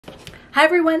Hi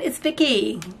everyone, it's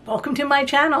Vicki. Welcome to my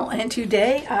channel, and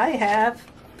today I have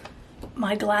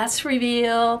my glass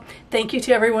reveal. Thank you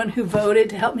to everyone who voted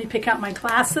to help me pick out my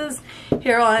glasses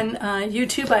here on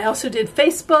YouTube. I also did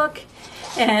Facebook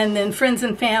and then friends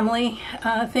and family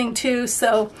thing too.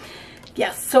 So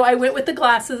yes, so I went with the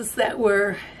glasses that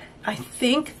were, I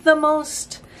think, the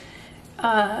most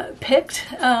picked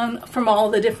from all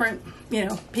the different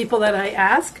people that I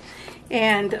asked.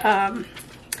 And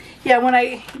yeah, when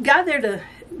I got there to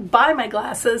buy my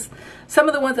glasses, some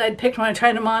of the ones I'd picked when I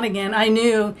tried them on again, I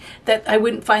knew that I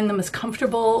wouldn't find them as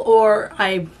comfortable, or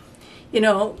I,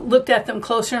 looked at them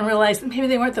closer and realized that maybe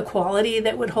they weren't the quality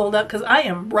that would hold up, because I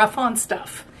am rough on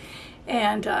stuff.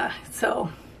 And so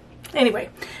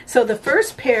anyway, so the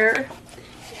first pair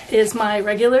is my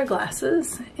regular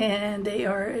glasses, and they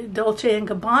are Dolce &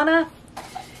 Gabbana.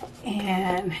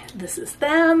 And this is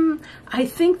them. I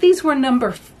think these were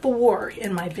number 4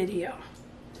 in my video.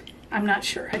 I'm not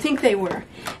sure. I think they were.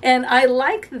 And I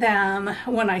liked them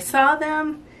when I saw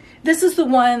them. This is the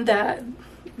one that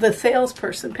the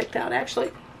salesperson picked out, actually.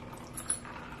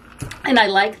 And I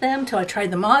liked them till I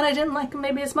tried them on. I didn't like them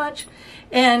maybe as much.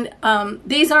 And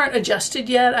these aren't adjusted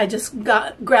yet. I just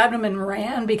grabbed them and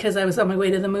ran because I was on my way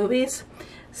to the movies.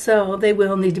 So they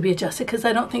will need to be adjusted because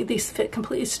I don't think these fit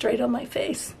completely straight on my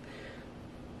face.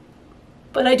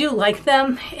 But I do like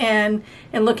them, and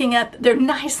looking at, they're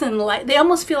nice and light. They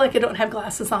almost feel like I don't have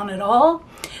glasses on at all.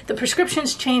 The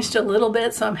prescription's changed a little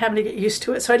bit, so I'm having to get used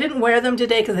to it. So I didn't wear them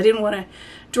today because I didn't want to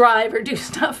drive or do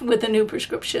stuff with the new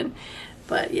prescription.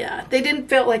 But yeah, they didn't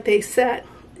feel like they sat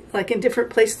like in different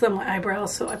places on my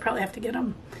eyebrows, so I probably have to get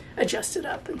them adjusted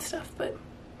up and stuff. But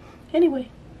anyway,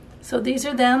 so these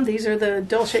are them. These are the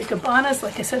Dolce & Gabbanas.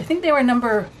 Like I said, I think they were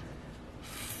number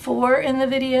 4 in the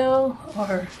video,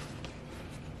 or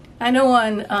I know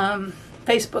on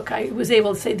Facebook I was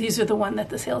able to say these are the one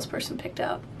that the salesperson picked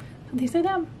out. And these are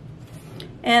them.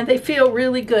 And they feel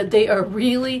really good. They are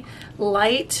really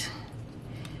light.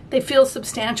 They feel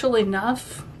substantial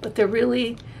enough, but they're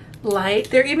really light.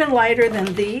 They're even lighter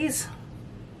than these.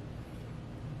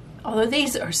 Although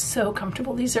these are so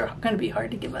comfortable. These are going to be hard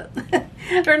to give up.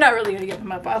 They're not really going to give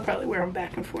them up. I'll probably wear them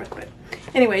back and forth. But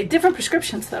anyway, different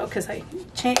prescriptions though, because I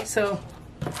changed. So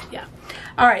yeah.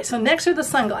 All right, so next are the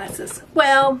sunglasses.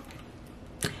 Well,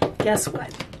 guess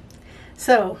what?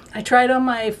 So I tried on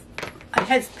I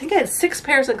think I had 6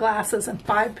 pairs of glasses and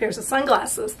 5 pairs of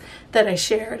sunglasses that I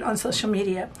shared on social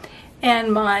media.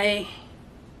 And my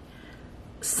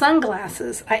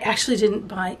sunglasses, I actually didn't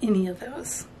buy any of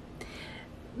those.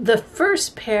 The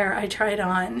first pair I tried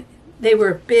on, they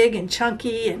were big and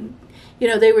chunky, and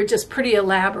they were just pretty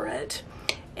elaborate.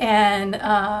 And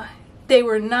they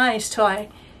were nice till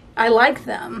I liked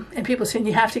them, and people saying,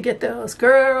 you have to get those.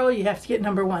 Girl, you have to get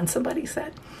number 1, somebody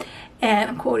said. And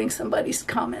I'm quoting somebody's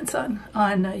comments on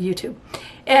YouTube.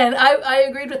 And I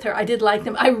agreed with her. I did like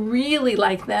them. I really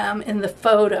liked them in the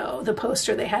photo, the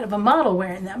poster they had of a model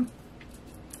wearing them.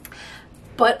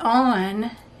 But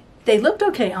on, they looked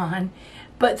okay on,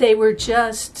 but they were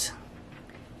just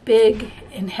big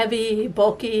and heavy,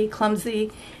 bulky,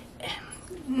 clumsy.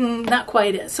 Not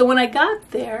quite it. So when I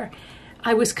got there,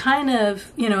 I was kind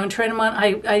of, and trying them on,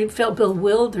 I felt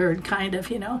bewildered, kind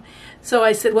of, So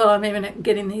I said, well, I'm maybe not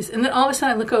getting these. And then all of a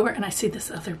sudden I look over and I see this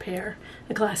other pair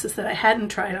of glasses that I hadn't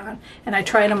tried on. And I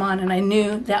tried them on and I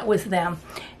knew that was them.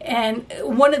 And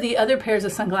one of the other pairs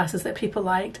of sunglasses that people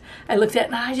liked, I looked at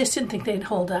and I just didn't think they'd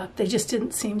hold up. They just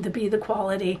didn't seem to be the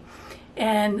quality.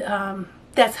 And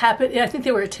that's happened. I think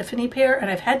they were a Tiffany pair,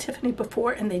 and I've had Tiffany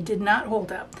before, and they did not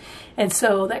hold up. And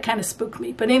so that kind of spooked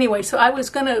me. But anyway, so I was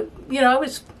going to, I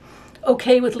was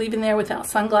okay with leaving there without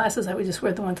sunglasses. I would just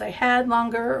wear the ones I had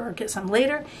longer or get some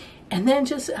later. And then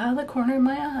just out of the corner of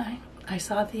my eye, I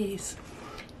saw these.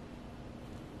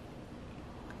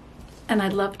 And I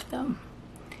loved them.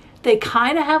 They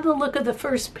kind of have the look of the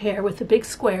first pair with the big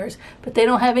squares, but they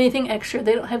don't have anything extra.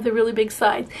 They don't have the really big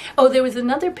sides. Oh, there was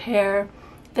another pair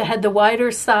that had the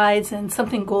wider sides and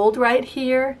something gold right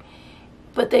here,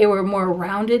 but they were more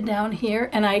rounded down here.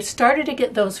 And I started to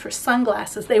get those for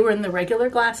sunglasses. They were in the regular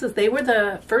glasses. They were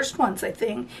the first ones, I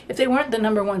think. If they weren't the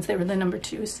number 1s, they were the number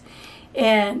 2s.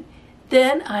 And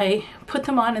then I put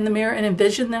them on in the mirror and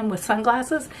envisioned them with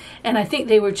sunglasses. And I think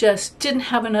they were just, didn't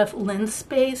have enough lens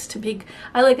space to be,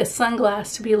 I like a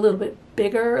sunglass to be a little bit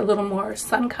bigger, a little more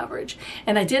sun coverage.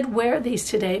 And I did wear these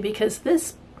today because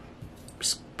this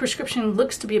prescription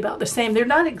looks to be about the same. They're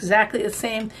not exactly the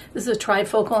same. This is a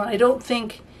trifocal, and I don't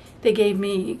think they gave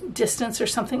me distance or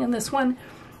something in this one.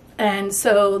 And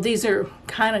so these are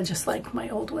kind of just like my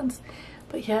old ones.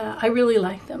 But yeah, I really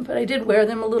like them. But I did wear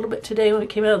them a little bit today when it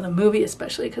came out of the movie,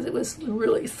 especially because it was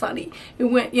really sunny. It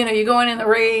went, you know, you go in the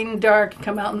rain, dark,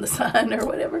 come out in the sun or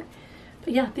whatever.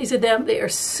 But yeah, these are them. They are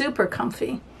super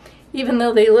comfy. Even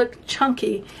though they look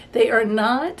chunky, they are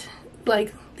not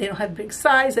like, they don't have big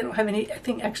size. They don't have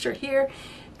anything extra here.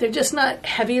 They're just not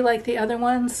heavy like the other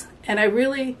ones. And I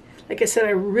really, like I said,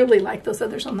 I really like those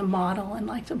others on the model and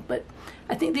liked them. But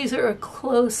I think these are a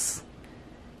close,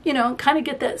 you know, kind of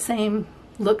get that same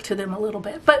look to them a little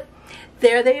bit. But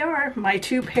there they are, my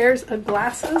 2 pairs of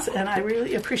glasses, and I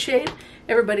really appreciate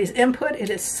everybody's input. It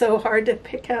is so hard to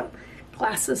pick out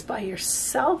glasses by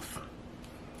yourself.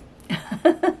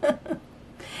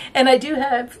 And I do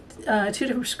have 2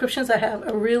 different prescriptions. I have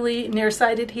a really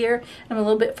nearsighted here and a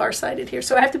little bit farsighted here.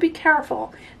 So I have to be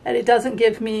careful that it doesn't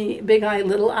give me big eye,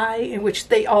 little eye, in which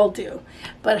they all do.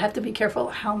 But I have to be careful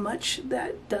how much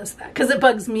that does that, because it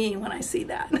bugs me when I see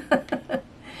that.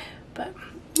 But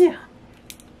yeah,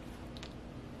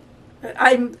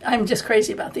 I'm just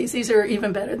crazy about these. These are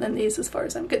even better than these as far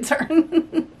as I'm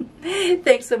concerned.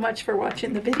 Thanks so much for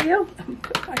watching the video.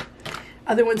 Put my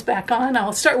other ones back on.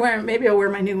 I'll start wearing, maybe I'll wear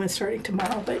my new ones starting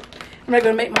tomorrow, but I'm not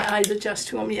going to make my eyes adjust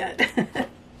to them yet.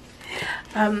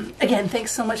 Again,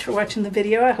 thanks so much for watching the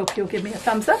video. I hope you'll give me a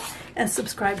thumbs up and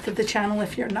subscribe to the channel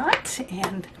if you're not.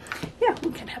 And yeah,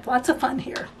 we can have lots of fun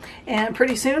here. And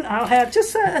pretty soon I'll have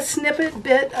just a snippet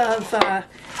bit of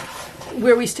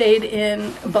where we stayed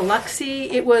in Biloxi.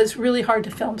 It was really hard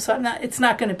to film, so it's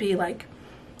not going to be like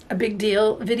a big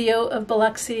deal video of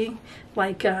Biloxi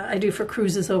like I do for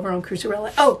cruises over on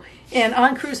Cruiserella. Oh, and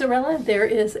on Cruiserella there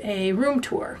is a room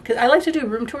tour, because I like to do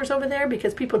room tours over there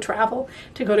because people travel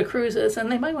to go to cruises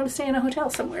and they might want to stay in a hotel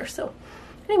somewhere. So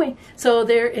anyway, so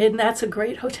there, and that's a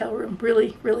great hotel room.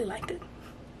 Really, really liked it.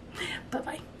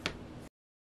 Bye-bye.